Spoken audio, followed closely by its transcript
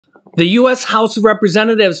The U.S. House of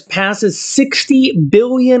Representatives passes $60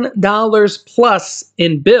 billion plus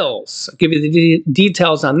in bills. I'll give you the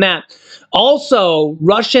details on that. Also,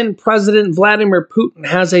 Russian President Vladimir Putin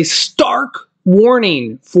has a stark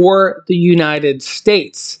warning for the United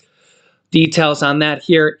States. Details on that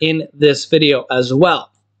here in this video as well.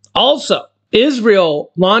 Also,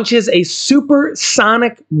 Israel launches a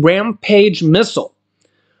supersonic rampage missile.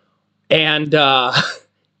 And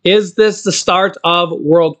is this the start of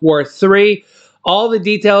World War III? All the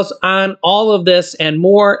details on all of this and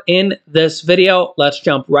more in this video. Let's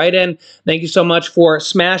jump right in. Thank you so much for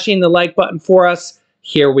smashing the like button for us.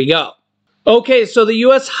 Here we go. Okay, so the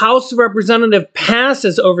U.S. House of Representatives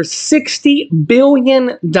passes over $60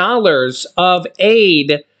 billion of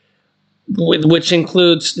aid, which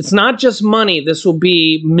includes, it's not just money, this will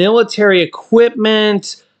be military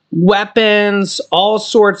equipment, weapons, all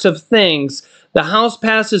sorts of things. The House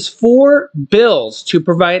passes 4 bills to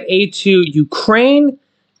provide aid to Ukraine,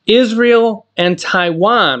 Israel, and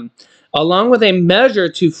Taiwan, along with a measure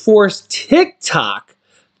to force TikTok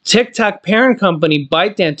parent company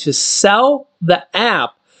ByteDance to sell the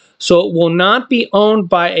app so it will not be owned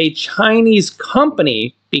by a Chinese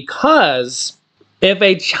company, because if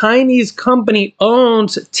a Chinese company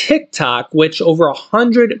owns TikTok, which over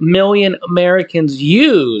 100 million Americans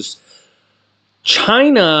use,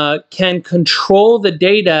 China can control the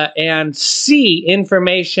data and see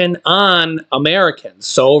information on Americans.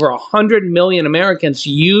 So over 100 million Americans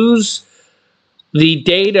use the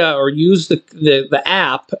data or use the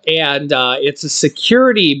app, and it's a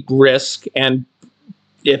security risk, and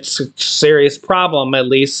it's a serious problem. At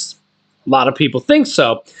least a lot of people think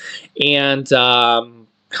so. And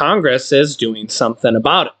Congress is doing something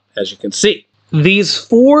about it, as you can see. These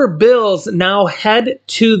 4 bills now head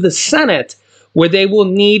to the Senate, where they will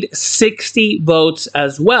need 60 votes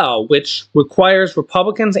as well, which requires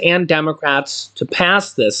Republicans and Democrats to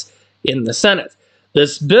pass this in the Senate.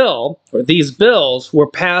 This bill, or these bills, were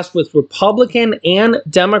passed with Republican and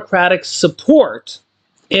Democratic support.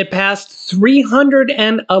 It passed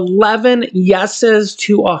 311 yeses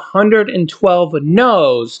to 112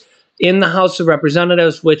 noes in the House of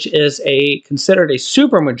Representatives, which is considered a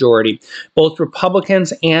supermajority. Both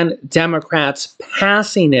Republicans and Democrats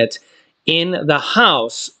passing it in the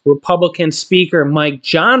House. Republican Speaker Mike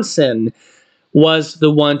Johnson was the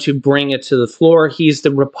one to bring it to the floor. He's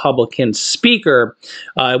the Republican Speaker.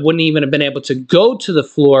 Wouldn't even have been able to go to the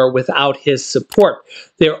floor without his support.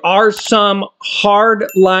 There are some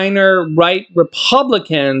hardliner right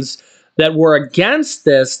Republicans that were against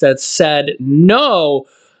this, that said no.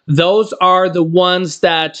 Those are the ones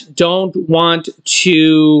that don't want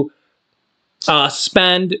to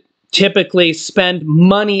typically spend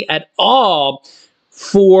money at all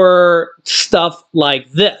for stuff like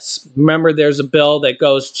this. Remember, there's a bill that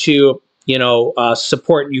goes to,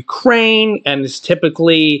 support Ukraine, and is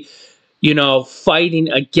typically, fighting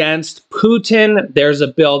against Putin. There's a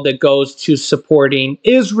bill that goes to supporting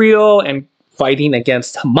Israel and fighting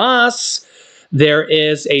against Hamas. There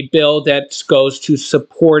is a bill that goes to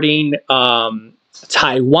supporting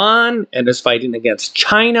Taiwan and is fighting against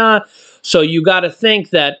China. So you got to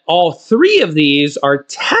think that all 3 of these are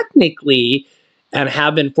technically, and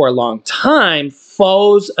have been for a long time,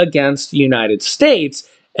 foes against the United States.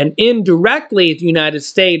 And indirectly, the United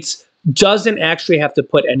States doesn't actually have to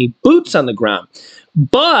put any boots on the ground.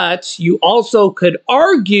 But you also could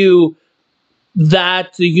argue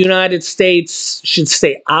that the United States should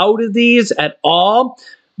stay out of these at all.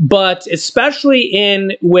 But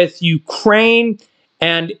especially with Ukraine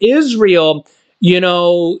and Israel,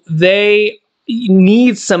 they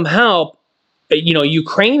need some help.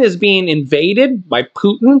 Ukraine is being invaded by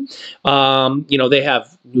Putin. They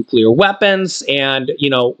have nuclear weapons, and,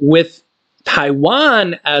 with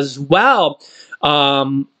Taiwan as well,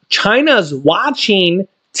 China's watching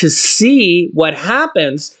to see what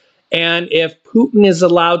happens. And if Putin is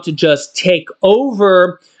allowed to just take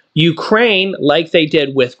over Ukraine like they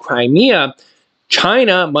did with Crimea,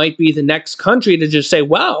 China might be the next country to just say,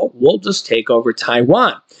 well, we'll just take over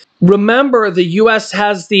Taiwan. Remember, the U.S.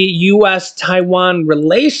 has the U.S.-Taiwan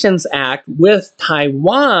Relations Act with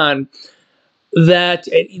Taiwan that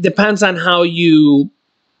it depends on how you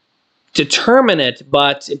determine it,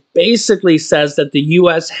 but it basically says that the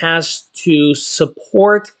U.S. has to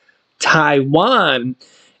support Taiwan.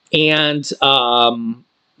 And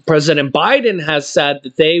President Biden has said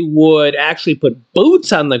that they would actually put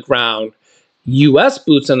boots on the ground, U.S.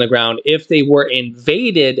 boots on the ground, if they were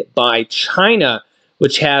invaded by China,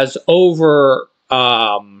 which has over,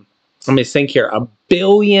 let me think here, 1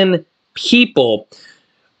 billion people,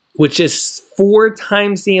 which is 4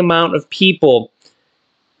 times the amount of people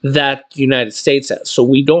that the United States has. So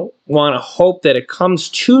we don't want to hope that it comes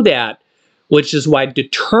to that, which is why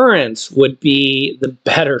deterrence would be the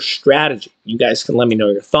better strategy. You guys can let me know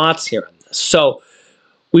your thoughts here on this. So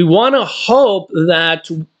we want to hope that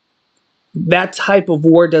that type of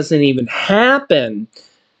war doesn't even happen.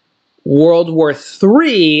 World War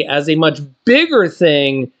III as a much bigger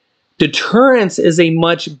thing, deterrence is a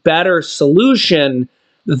much better solution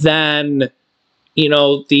than, you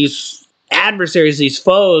know, these adversaries, these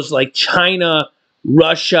foes like China,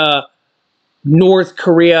 Russia, North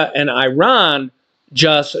Korea, and Iran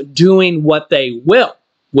just doing what they will,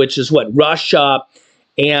 which is what Russia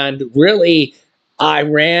and really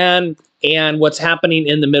Iran and what's happening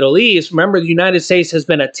in the Middle East. Remember, the United States has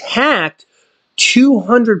been attacked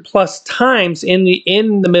 200 plus times in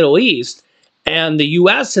the Middle East, and the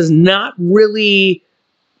U.S. has not really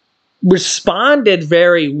responded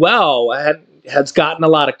very well, has gotten a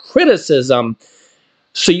lot of criticism.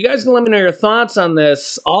 So you guys can let me know your thoughts on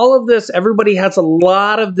this. All of this, everybody has a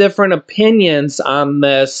lot of different opinions on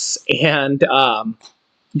this, and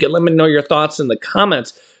let me know your thoughts in the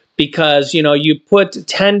comments, because, you know, you put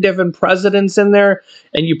 10 different presidents in there,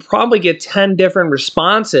 and you probably get 10 different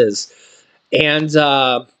responses, and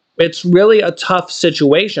it's really a tough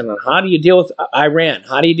situation. How do you deal with Iran?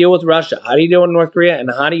 How do you deal with Russia? How do you deal with North Korea?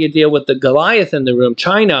 And how do you deal with the Goliath in the room,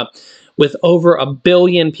 China, with over 1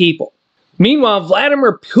 billion people? Meanwhile,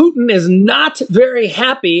 Vladimir Putin is not very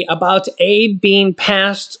happy about aid being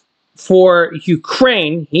passed for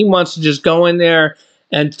Ukraine. He wants to just go in there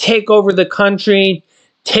and take over the country,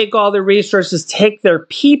 take all the resources, take their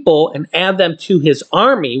people, and add them to his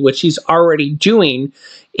army, which he's already doing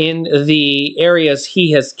in the areas he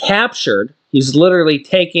has captured. He's literally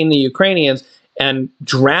taking the Ukrainians and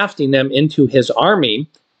drafting them into his army.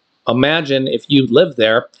 Imagine if you lived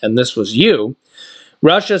there and this was you.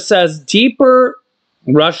 Russia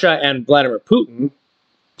and Vladimir Putin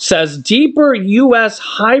says deeper U.S.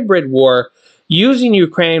 hybrid war using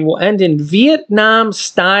Ukraine will end in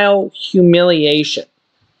Vietnam-style humiliation.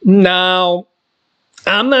 Now,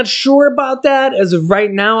 I'm not sure about that. As of right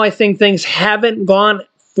now, I think things haven't gone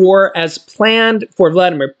as planned for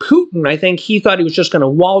Vladimir Putin. I think he thought he was just going to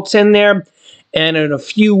waltz in there and in a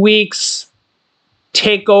few weeks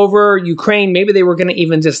take over Ukraine. Maybe they were going to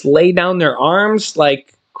even just lay down their arms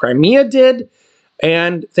like Crimea did,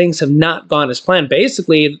 and things have not gone as planned.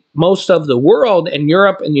 Basically, most of the world and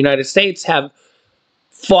Europe and the United States have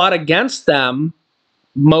fought against them,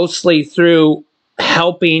 mostly through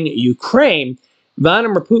helping Ukraine.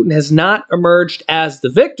 Vladimir Putin has not emerged as the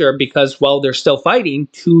victor because, well, they're still fighting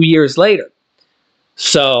 2 years later.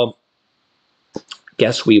 So,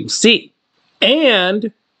 guess we will see.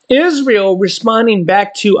 And Israel responding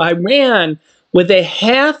back to Iran with a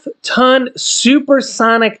half-ton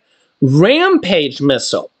supersonic Rampage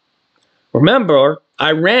missile. Remember,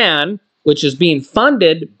 Iran, which is being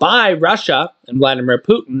funded by Russia and Vladimir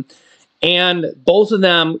Putin, and both of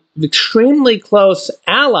them extremely close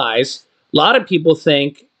allies. A lot of people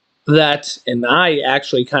think that, and I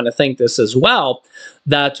actually kind of think this as well,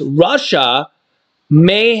 that Russia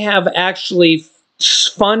may have actually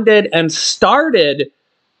funded and started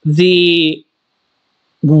the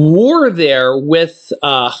war there with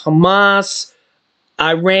Hamas,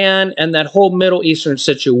 Iran, and that whole Middle Eastern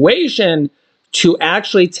situation to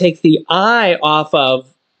actually take the eye off of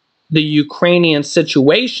the Ukrainian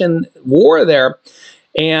situation, war there.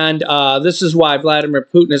 And this is why Vladimir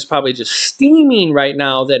Putin is probably just steaming right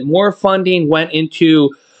now that more funding went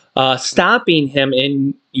into stopping him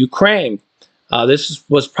in Ukraine. This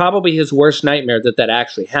was probably his worst nightmare, that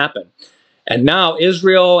actually happened. And now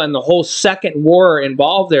Israel and the whole second war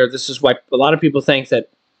involved there. This is why a lot of people think that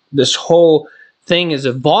this whole thing is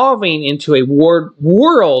evolving into a World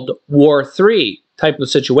War III type of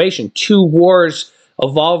situation. 2 wars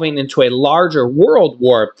evolving into a larger world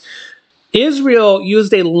war. Israel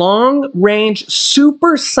used a long-range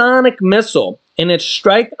supersonic missile in its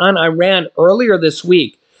strike on Iran earlier this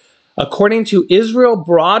week. According to Israel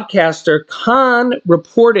broadcaster Khan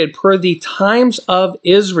reported per the Times of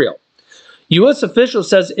Israel. U.S. official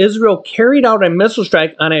says Israel carried out a missile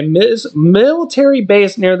strike on a military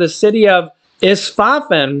base near the city of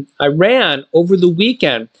Isfahan, Iran, over the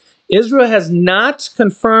weekend. Israel has not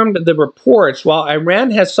confirmed the reports, while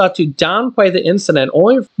Iran has sought to downplay the incident,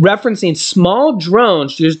 only referencing small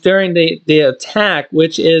drones used during the attack,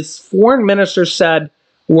 which is, foreign minister said,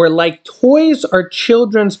 were like toys our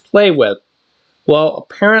children's play with. Well,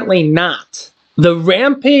 apparently not. The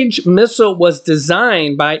Rampage missile was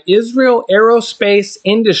designed by Israel Aerospace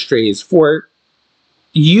Industries for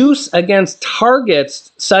use against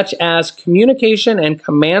targets such as communication and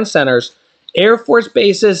command centers Air Force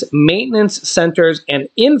bases, maintenance centers, and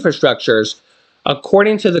infrastructures,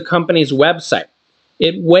 according to the company's website.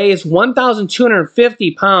 It weighs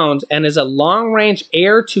 1,250 pounds and is a long-range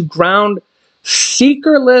air-to-ground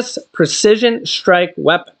seekerless precision strike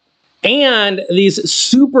weapon. And these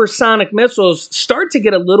supersonic missiles start to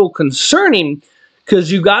get a little concerning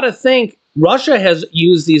because you got to think Russia has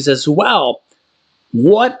used these as well.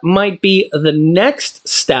 What might be the next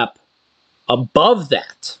step above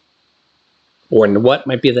that? Or what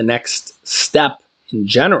might be the next step in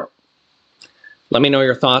general? Let me know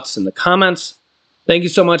your thoughts in the comments. Thank you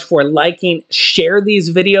so much for liking. Share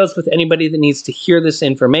these videos with anybody that needs to hear this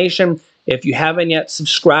information. If you haven't yet,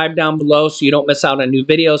 subscribe down below so you don't miss out on new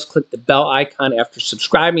videos. Click the bell icon after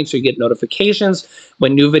subscribing so you get notifications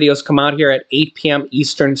when new videos come out here at 8 p.m.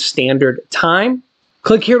 Eastern Standard Time.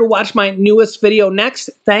 Click here to watch my newest video next.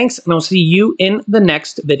 Thanks, and I'll see you in the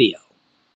next video.